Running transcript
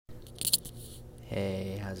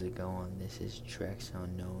Hey, how's it going? This is Treks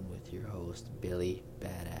Unknown with your host, Billy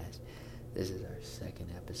Badass. This is our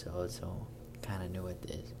second episode, so kind of new at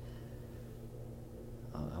this.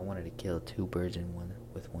 I wanted to kill two birds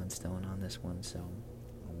with one stone on this one, so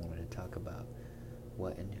I wanted to talk about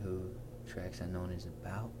what and who Treks Unknown is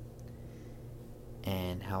about,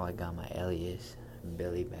 and how I got my alias,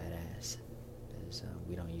 Billy Badass. Because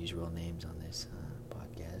we don't use real names on this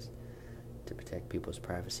podcast to protect people's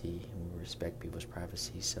privacy, and we respect people's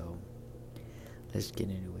privacy, so let's get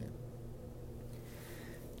into it.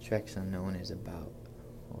 Treks Unknown is a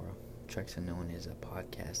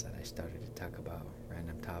podcast that I started to talk about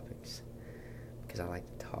random topics because I like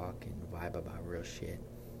to talk and vibe about real shit.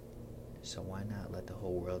 So why not let the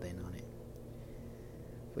whole world in on it?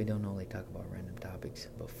 We don't only talk about random topics,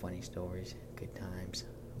 but funny stories, good times,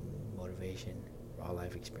 motivation, raw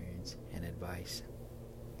life experience, and advice.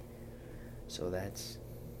 So that's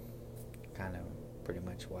kind of pretty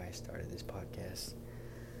much why I started this podcast.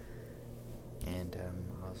 And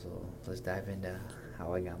also, let's dive into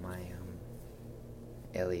how I got my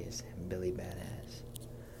alias, Billy Badass.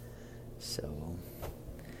 So,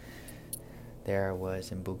 there I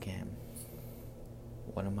was in boot camp.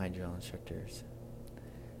 One of my drill instructors,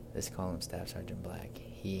 let's call him Staff Sergeant Black,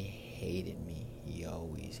 he hated me. He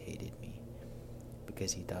always hated me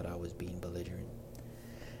because he thought I was being belligerent.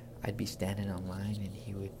 I'd be standing online and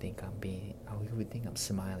he would think I'm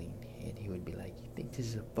smiling, and he would be like, "You think this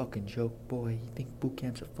is a fucking joke, boy? You think boot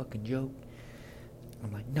camp's a fucking joke?"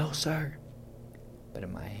 I'm like, "No, sir." But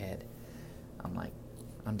in my head, I'm like,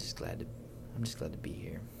 I'm just glad to be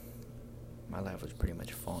here. My life was pretty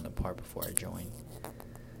much falling apart before I joined.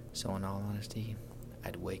 So in all honesty,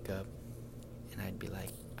 I'd wake up and I'd be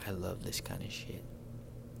like, I love this kind of shit.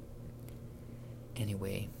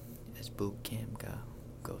 Anyway, as boot camp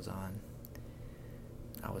goes on,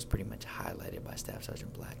 I was pretty much highlighted by Staff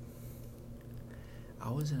Sergeant Black.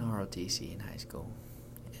 I was in ROTC in high school,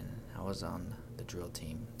 and I was on the drill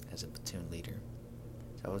team as a platoon leader.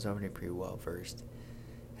 So I was already pretty well versed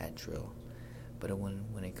at drill. But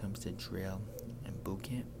when it comes to drill and boot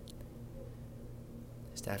camp,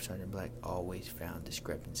 Staff Sergeant Black always found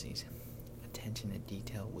discrepancies. Attention to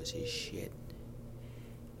detail was his shit.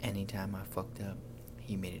 Anytime I fucked up,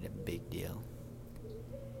 he made it a big deal.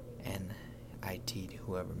 And IT'd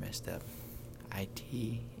whoever messed up. IT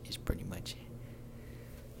is pretty much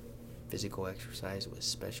physical exercise with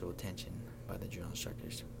special attention by the drill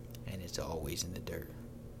instructors, and it's always in the dirt.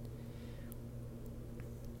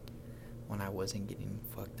 When I wasn't getting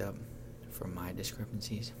fucked up for my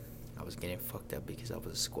discrepancies, I was getting fucked up because I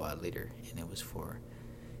was a squad leader,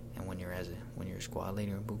 and when you're a squad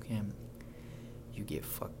leader in boot camp, you get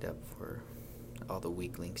fucked up for all the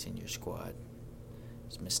weak links in your squad.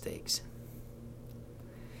 It's mistakes.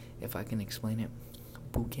 If I can explain it,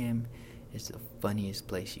 boot camp is the funniest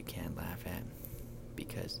place you can laugh at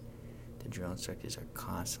because the drill instructors are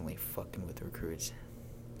constantly fucking with recruits.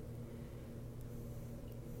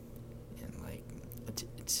 And like,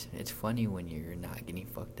 it's funny when you're not getting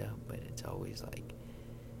fucked up, but it's always like,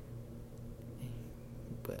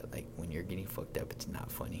 when you're getting fucked up, it's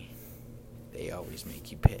not funny. They always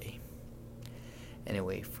make you pay.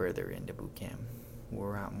 Anyway, further into boot camp,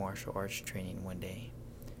 we're out martial arts training one day.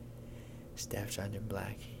 Staff Sergeant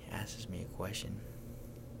Black asks me a question,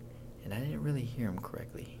 and I didn't really hear him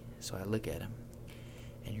correctly, so I look at him,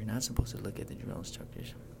 and you're not supposed to look at the drill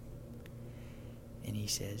instructors. And he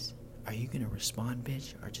says, "Are you gonna respond,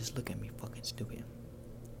 bitch, or just look at me fucking stupid?"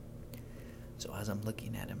 So as I'm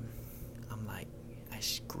looking at him, I'm like, I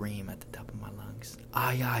scream at the top of my lungs,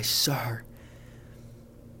 "Aye, aye, sir."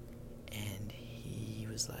 And he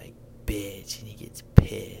was like, "Bitch," and he gets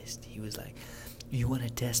pissed. He was like, "You wanna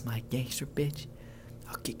test my gangster, bitch?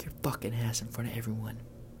 I'll kick your fucking ass in front of everyone."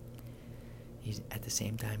 At the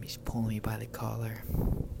same time, he's pulling me by the collar.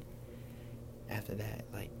 After that,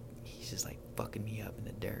 he's just fucking me up in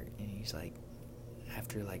the dirt, and he's like,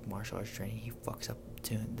 after martial arts training, he fucks up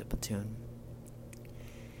the platoon,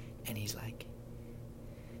 and he's like,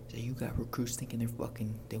 "So you got recruits thinking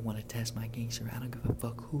they want to test my gangster? I don't give a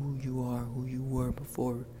fuck who you are, who you were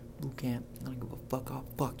before boot camp. I don't give a fuck, I'll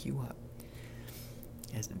fuck you up."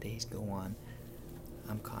 As the days go on,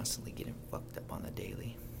 I'm constantly getting fucked up on the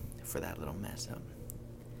daily for that little mess up.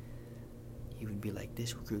 He would be like,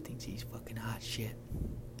 "This recruit thinks he's fucking hot shit."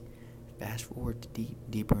 Fast forward to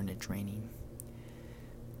deeper into training.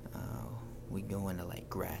 We go into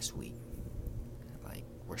grass week.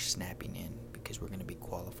 We're snapping in because we're going to be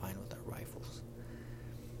qualifying with our rifles.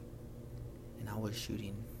 And I was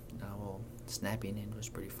shooting. Snapping in was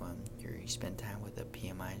pretty fun. You spend time with a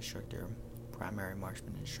PMI instructor, primary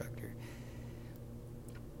marksman instructor,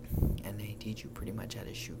 and they teach you pretty much how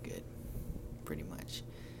to shoot good. Pretty much.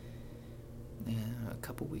 A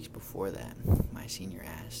couple weeks before that, my senior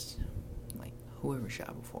asked, like, whoever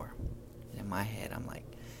shot before. And in my head, I'm like,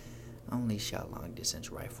 I only shot long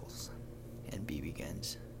distance rifles and BB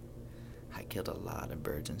guns. I killed a lot of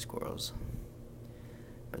birds and squirrels.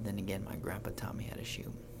 But then again, my grandpa taught me how to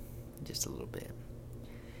shoot, just a little bit,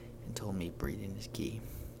 and told me breathing is key,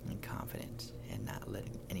 and confidence, and not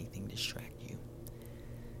letting anything distract you.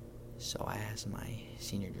 So I asked my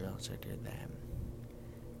senior drill instructor that,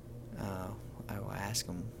 I will ask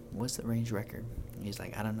him, what's the range record? And he's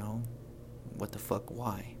like, I don't know. What the fuck,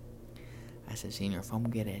 why? I said, senior, if I'm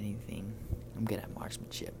good at anything, I'm good at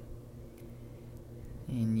marksmanship.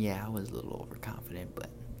 And yeah, I was a little overconfident, but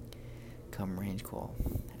come range call,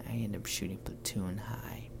 I ended up shooting platoon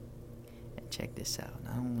high. And check this out,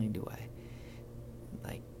 not only do I,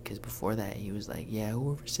 because before that, he was like, yeah,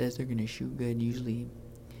 whoever says they're gonna shoot good usually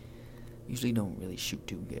don't really shoot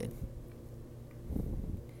too good.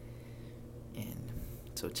 And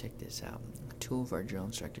so check this out, 2 of our drill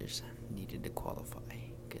instructors needed to qualify,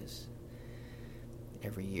 because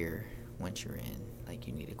every year, once you're in,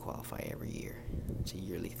 you need to qualify every year. It's a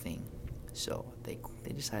yearly thing. So they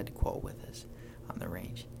decided to qual with us on the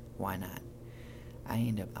range. Why not? I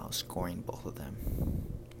ended up outscoring both of them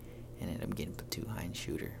and ended up getting platoon high in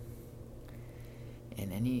shooter.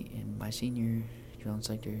 And my senior drill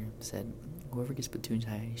instructor said, whoever gets platoon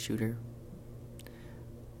high shooter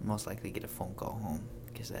most likely get a phone call home,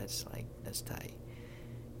 because that's tight.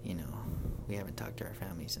 We haven't talked to our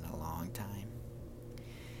families in a long time.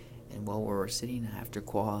 And while we're sitting after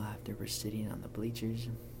we're sitting on the bleachers,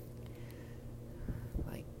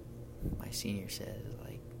 my senior says,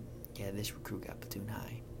 yeah, this recruit got platoon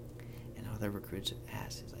high. And other recruits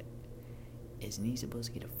asked, isn't he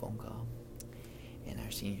supposed to get a phone call? And our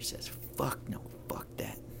senior says, fuck no, fuck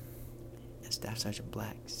that. And Staff Sergeant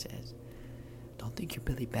Black says, don't think you're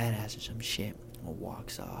Billy Badass or some shit, and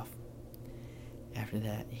walks off. After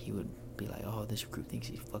that, he would be like, oh, this recruit thinks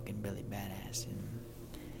he's fucking Billy Badass. And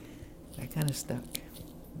that kind of stuck.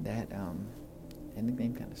 That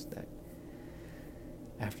nickname kind of stuck.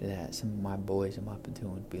 After that, some of my boys in my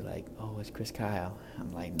platoon would be like, oh, it's Chris Kyle.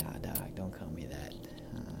 I'm like, nah, dog, don't call me that.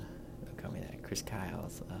 Don't call me that. Chris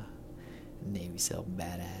Kyle's Navy SEAL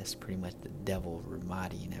badass, pretty much the devil of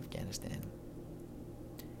Ramadi in Afghanistan.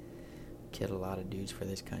 Killed a lot of dudes for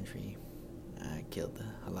this country. Killed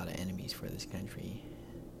a lot of enemies for this country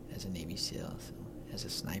as a Navy SEAL, so as a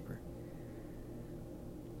sniper.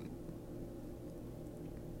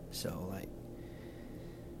 So,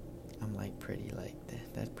 I'm pretty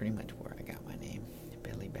that's pretty much where I got my name,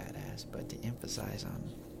 Billy Badass. But to emphasize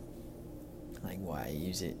on why I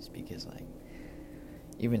use it is because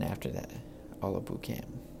even after that, all of boot camp,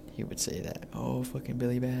 he would say that, oh, fucking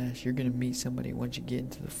Billy Badass, you're gonna meet somebody once you get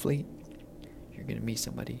into the fleet. You're gonna meet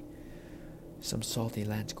somebody, some salty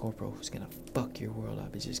Lance Corporal who's gonna fuck your world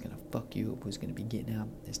up. It's just gonna fuck you up. Who's gonna be getting out?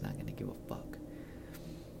 It's not gonna give a fuck.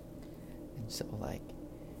 And so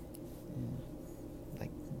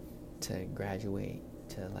to graduate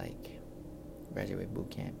boot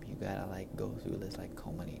camp, you gotta go through this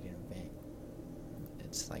culminating event.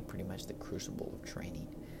 It's pretty much the crucible of training,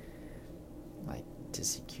 to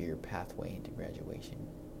secure pathway into graduation.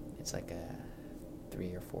 It's a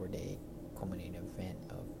 3 or 4 day culminating event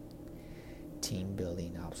of team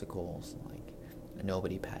building obstacles.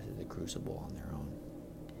 Nobody passes the crucible on their own.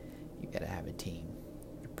 You gotta have a team.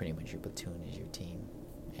 Pretty much your platoon is your team,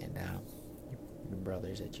 and your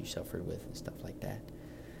brothers that you suffered with and stuff like that.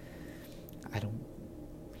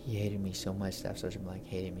 He hated me so much. Staff Sergeant Black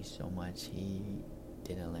hated me so much. He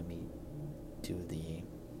didn't let me do the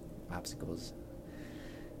obstacles.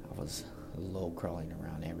 I was low crawling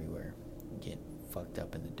around everywhere, getting fucked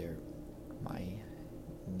up in the dirt. My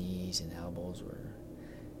knees and elbows were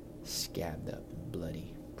scabbed up and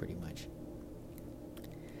bloody, pretty much.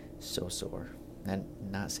 So sore.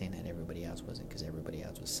 Not saying that everybody else wasn't, because everybody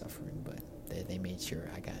else was suffering, but they made sure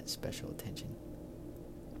I got special attention.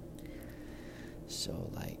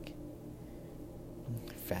 So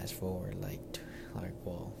fast forward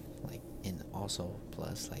and also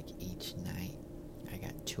plus each night I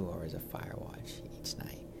got 2 hours of fire watch each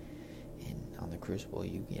night, and on the crucible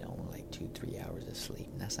you get only 2-3 hours of sleep,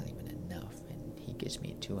 and that's not even enough. And he gives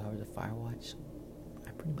me 2 hours of fire watch, so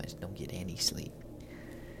I pretty much don't get any sleep.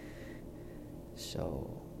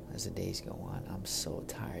 So as the days go on, I'm so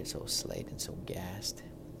tired, so slayed, and so gassed.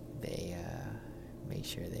 They made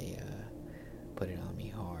sure they put it on me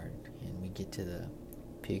hard, and we get to the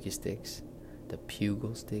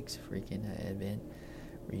pugal sticks freaking event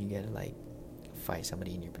where you gotta fight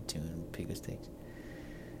somebody in your platoon with pugal sticks.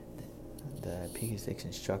 the PK6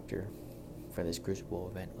 instructor for this Crucible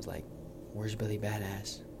event was like, "Where's Billy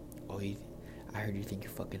Badass? Oh, I heard you think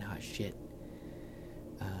you're fucking hot shit.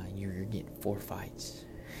 You're getting 4 fights."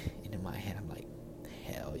 And in my head, I'm like,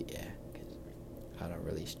 hell yeah, because I don't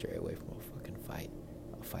really stray away from a fucking fight.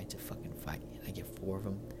 A fight's a fucking fight, and I get 4 of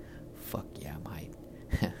them. Fuck yeah, I'm hyped.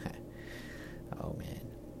 Oh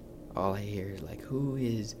man, all I hear is like,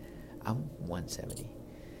 I'm 170.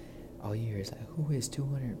 All you hear is like, who is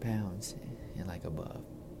 200 pounds and like above?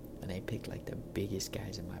 And they pick like the biggest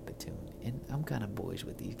guys in my platoon, and I'm kind of boys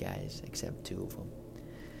with these guys, except 2 of them.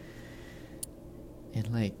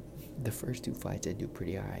 And like the first 2 fights, I do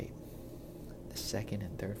pretty alright. The second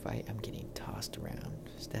and third fight, I'm getting tossed around.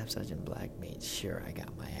 Staff Sergeant Black made sure I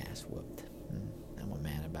got my ass whooped. I'm a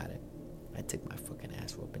man about it. I took my fucking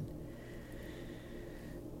ass whooping.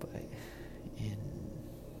 But,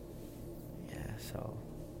 yeah, so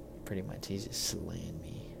pretty much he's just slaying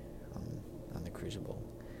me on the Crucible.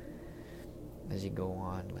 As you go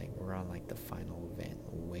on, like, we're on like the final event.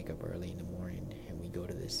 We wake up early in the morning and we go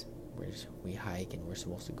to this, we hike, and we're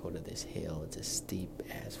supposed to go to this hill. It's a steep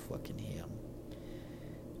ass fucking hill.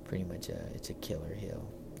 Pretty much it's a killer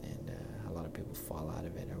hill, and a lot of people fall out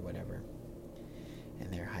of it or whatever,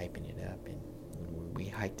 and they're hyping it up. And we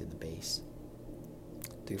hiked to the base,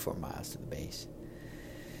 3-4 miles to the base,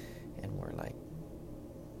 and we're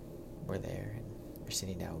there, and we're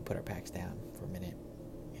sitting down. We put our packs down for a minute,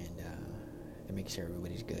 and they make sure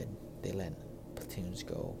everybody's good. They let platoons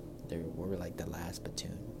go. We're like the last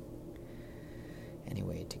platoon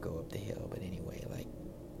anyway to go up the hill. But anyway, like,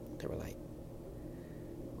 they were like,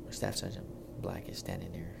 Staff Sergeant Black is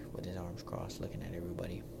standing there with his arms crossed looking at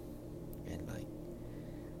everybody, and like,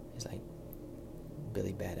 he's like,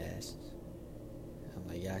 "Billy Badass." I'm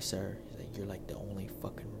like, "Yeah, sir." He's like, "You're like the only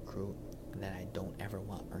fucking recruit that I don't ever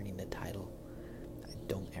want earning the title. I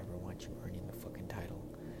don't ever want you earning the fucking title.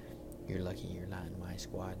 You're lucky you're not in my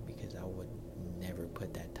squad, because I would never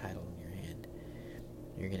put that title in your hand.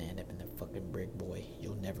 You're gonna end up in the fucking brig, boy.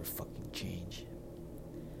 You'll never fucking change."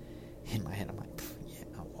 In my head, I'm like, yeah.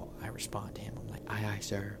 I respond to him. I'm like, "Aye, aye,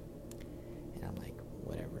 sir." And I'm like,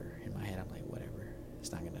 whatever. In my head, I'm like, whatever.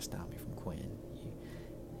 It's not gonna stop me from quitting.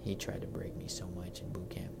 He tried to break me so much in boot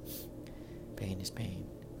camp. Pain is pain.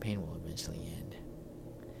 Pain will eventually end.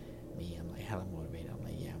 Me, I'm like hella motivated. I'm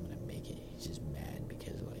like, yeah, I'm gonna make it. He's just mad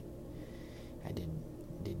because like I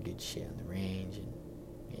did good shit on the range, and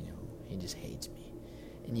he just hates me.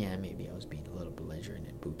 And yeah, maybe I was being a little belligerent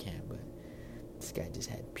in boot camp, but this guy just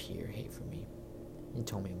had pure hate for me. He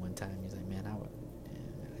told me one time, he's like, "Man, I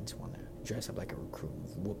just want to dress up like a recruit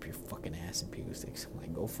and whoop your fucking ass in PK6. I'm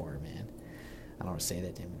like, "Go for it, man." I don't want to say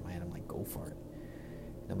that to him in my head. I'm like, "Go for it."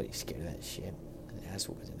 Nobody's scared of that shit. An ass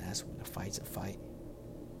whoop is an ass whoop. A fight's a fight.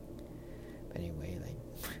 But anyway, like,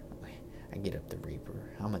 I get up the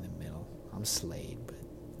Reaper. I'm in the middle. I'm slayed, but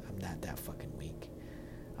I'm not that fucking weak.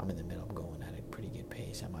 I'm in the middle. I'm going at a pretty good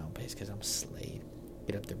pace, at my own pace, because I'm slayed.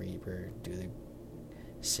 Get up the Reaper, do the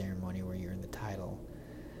ceremony where you're in the title.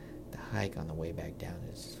 The hike on the way back down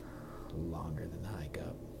is longer than the hike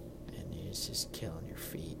up, and it's just killing your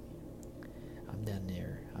feet. I'm damn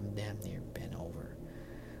near bent over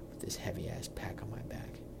with this heavy ass pack on my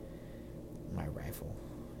back, my rifle,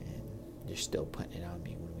 and they're still putting it on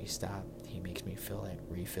me. When we stop, he makes me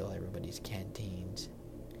refill everybody's canteens.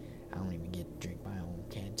 I don't even get to drink my own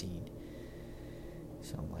canteen,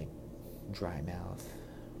 so I'm like dry mouth.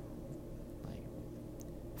 Like,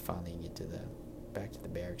 finally get back to the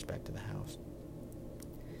barracks, back to the house.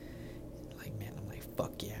 And like, man, I'm like,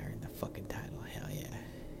 fuck yeah, I earned the fucking title, hell yeah.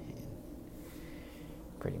 And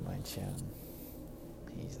pretty much,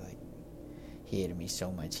 he's like, he hated me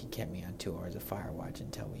so much, he kept me on 2 hours of fire watch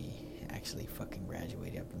until we actually fucking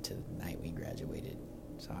graduated, up until the night we graduated.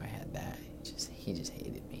 So I had that. He just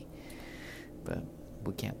hated me. But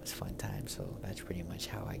boot camp was fun time, so that's pretty much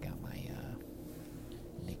how I got my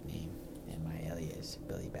nickname and my alias,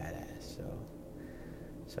 Billy Badass.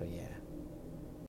 So yeah.